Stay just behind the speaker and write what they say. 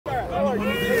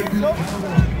Yo,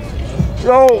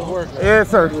 yes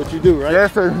sir. What you do, right?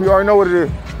 Yes sir, you already know what it is.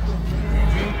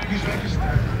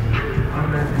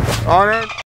 On it?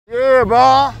 Yeah,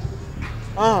 boy.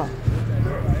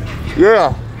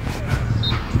 Yeah.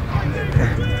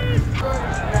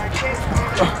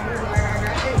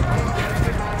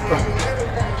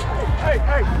 Hey,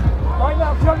 right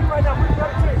now, I'm telling you right now, we're a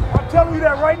better team. I'm telling you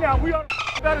that right now, we are a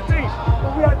better team.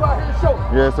 But we gotta go out here and show it.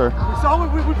 Yes sir.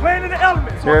 We're playing in the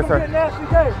elements. So Yes it's gonna sir. be a nasty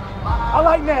game. I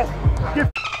like nasty.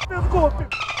 Get physical and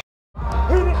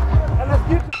hit it, and let's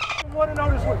get to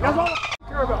 1-0 this week. That's all I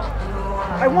care about.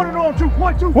 Hey, 1-0 on 2,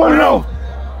 1, 2, 1-0.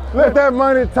 Let that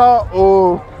money talk.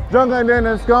 Oh, drunker than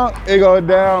a skunk. It go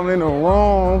down in the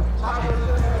room.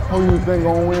 Who you think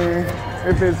gon' win?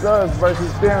 If it's us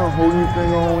versus them, who you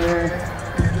think gon' win?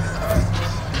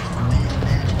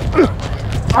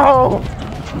 Oh!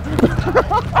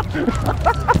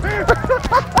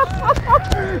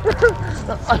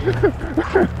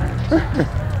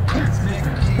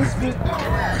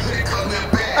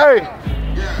 Hey!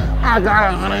 I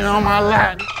got $100 on my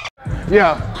lap.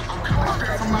 Yeah.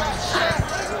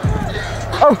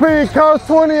 A fee costs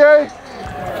 28.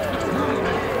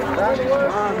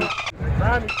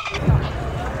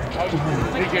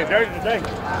 He get dirty today.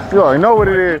 You already know what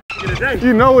it is.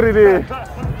 You know what it is.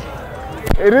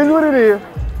 It is what it is.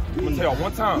 I'm gonna tell you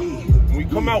one time, when we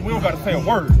come out, we don't gotta say a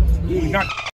word. We knock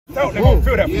out, they gonna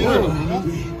feel that for real.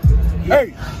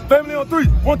 Hey, family on 3.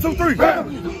 1, 2, 3.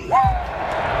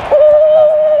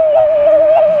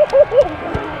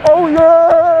 Oh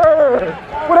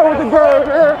yeah! What up with the girl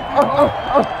here?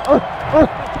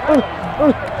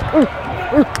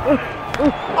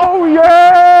 Oh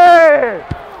yeah!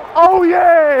 Oh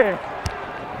yeah!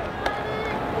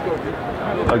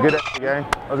 Let's get that gang.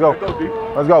 Let's go.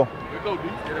 Let's go.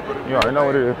 You already know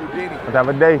what it is. Let's have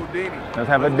a day. Let's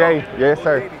have a day. Yes,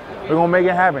 sir. We're gonna make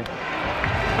it happen.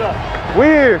 We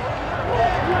here.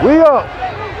 We up.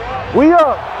 We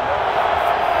up.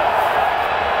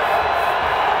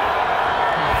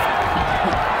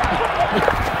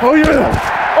 Oh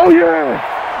yeah! Oh yeah!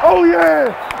 Oh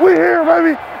yeah! We here,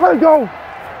 baby! Let's go!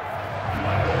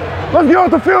 Let's get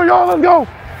off the field, y'all! Let's go!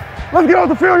 Let's get off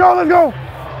the field, y'all! Let's go!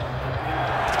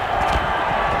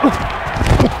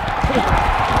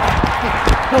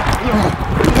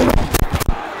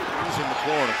 Using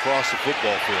McLaurin across the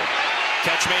football field.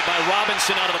 Catch made by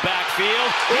Robinson out of the backfield.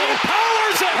 He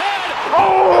powers ahead!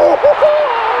 Oh!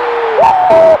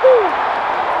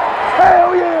 Hell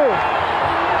yeah!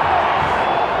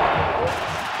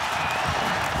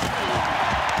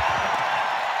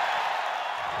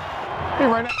 He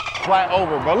ran that flat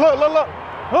over, bro. Look, look, look.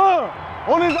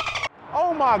 On his.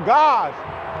 Oh my gosh.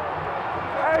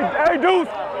 Hey, Deuce.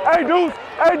 Hey, Deuce.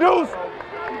 Hey, Deuce.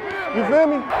 You feel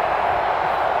me?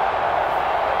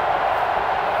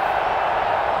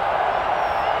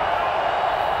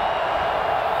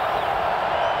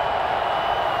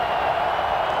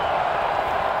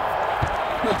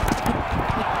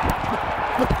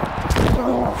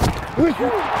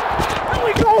 There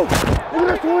we go.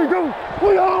 That's what we do.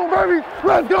 We on, baby.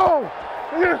 Let's go.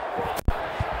 Yeah.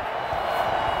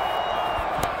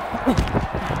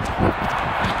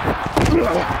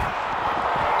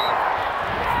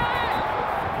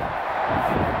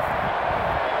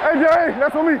 Hey, Jay,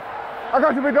 that's on me. I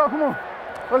got you, big dog. Come on.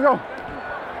 Let's go.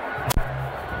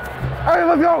 Hey,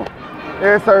 let's go.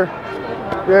 Yes, sir.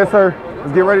 Yes, sir.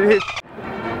 Let's get ready to hit.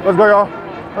 Let's go, y'all.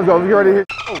 Let's go. Let's get ready to hit.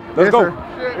 Let's go.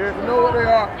 Yeah, you know what they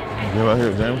are. Get right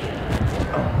here, James.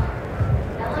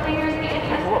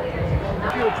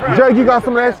 Jake, you got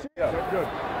some of that shit? Yeah, good.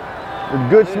 The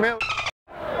good smell?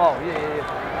 Oh,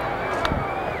 yeah.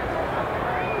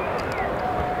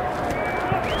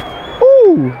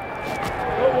 Ooh!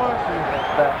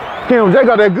 Kim, Jake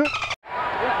got that good.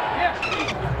 Yeah.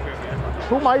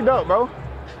 Who mic'd up, bro?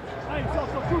 Hey, so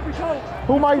truth be told,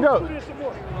 Who mic'd up? do this some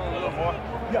more.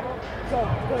 Yeah. So,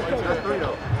 That's 3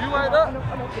 though. You mic'd up? I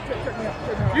know. Check me out.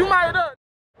 You mic'd up?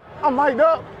 I'm mic'd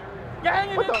up. Yeah,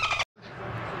 hanging What the?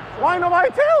 Why ain't nobody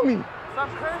tell me? Stop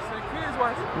cursing. The kids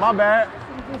watching. My bad.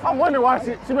 I wonder why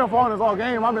she been following us all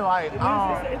game. I've been like,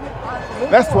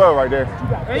 that's 12 right there.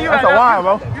 Hey, That's a wire,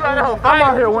 bro. You out there I'm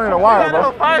out here wearing a wire,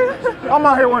 bro. I'm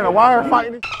out here wearing a wire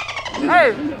fighting.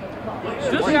 Hey,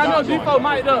 just so y'all know, Defoe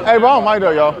mic'd up. Hey, bro, I'm mic'd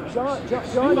up, y'all.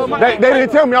 They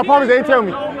didn't tell me. I promise they didn't tell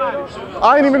me.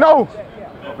 I didn't even know.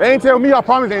 They ain't tell me. I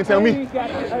promise they ain't tell me.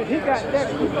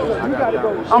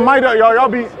 I'm mic'd up, y'all. Y'all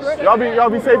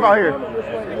be safe out here.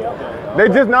 They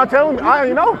just not telling me. I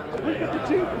ain't know.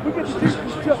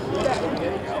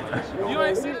 You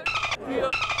ain't see that?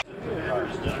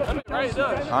 Right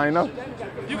up. I ain't know.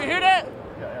 You can hear that?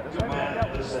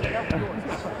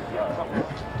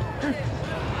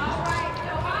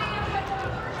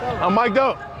 I'm mic'd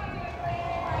up.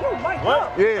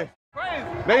 What? Yeah.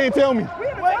 They didn't tell me. We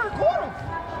in the third quarter.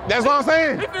 That's what I'm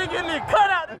saying. He been getting it cut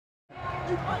out.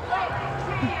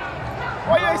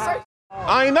 Why you ain't say?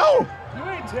 I ain't know. You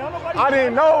ain't tell nobody. I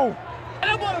didn't know.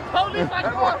 That boy the police like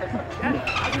what? I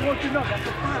just want you to know that's a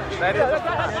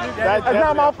fine. That's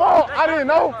not my fault. I didn't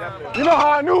know. You know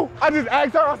how I knew? I just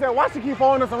asked her. I said, why she keep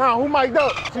following us around? Who mic'd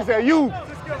up? She said, you.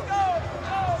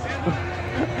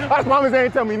 That's mama's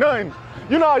ain't tell me nothing.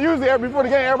 You know, usually before the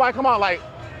game, everybody come out like,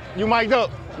 you mic'd up.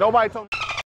 Nobody told me.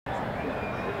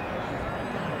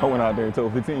 I went out there and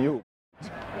told 15 you.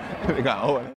 They got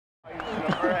hold.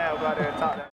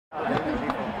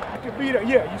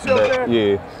 Yeah, you see what I'm saying?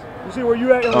 Yeah. You see where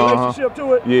you at in relationship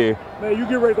to it? Yeah. Man, you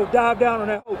get ready to go dive down on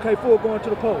that. Okay, full going to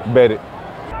the post. Bet it.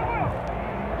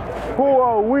 Who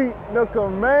are we? The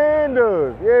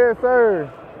Commanders. Yes, sir.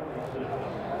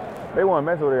 They want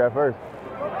to mess with it at first.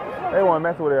 They want to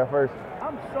mess with it at first.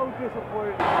 I'm so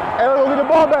disappointed. Hey, let's go get the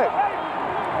ball back.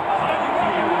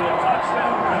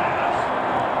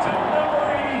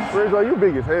 Rizzo, you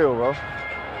big as hell, bro.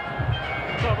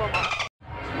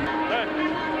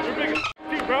 You're big as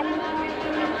you, bro.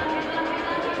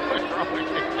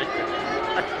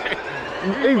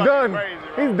 He's done.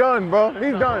 He's done, bro.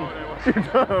 He's done. He's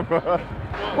done, bro.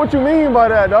 What you mean by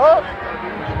that, dog? Get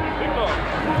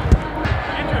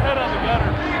your head out the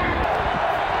gutter.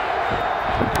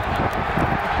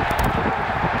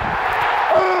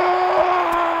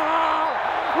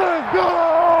 Let's go!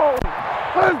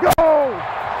 Let's go!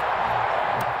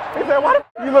 He said, why the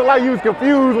f you look like you was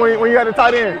confused when you had the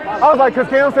tight end? I was like, because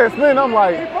Cam said spin. I'm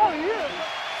like.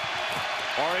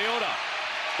 Mariota,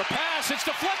 the pass, it's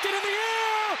deflected in the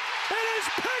air. It is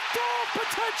picked off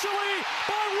potentially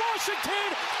by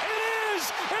Washington. It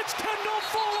is. It's Kendall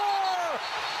Fuller.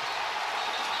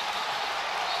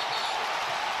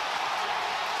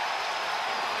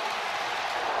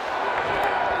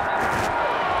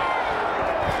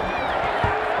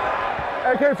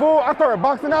 AK fool, I started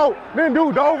boxing out. Then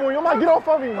dude dove on you. I'm like, get off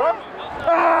of me, bro.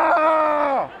 Ah!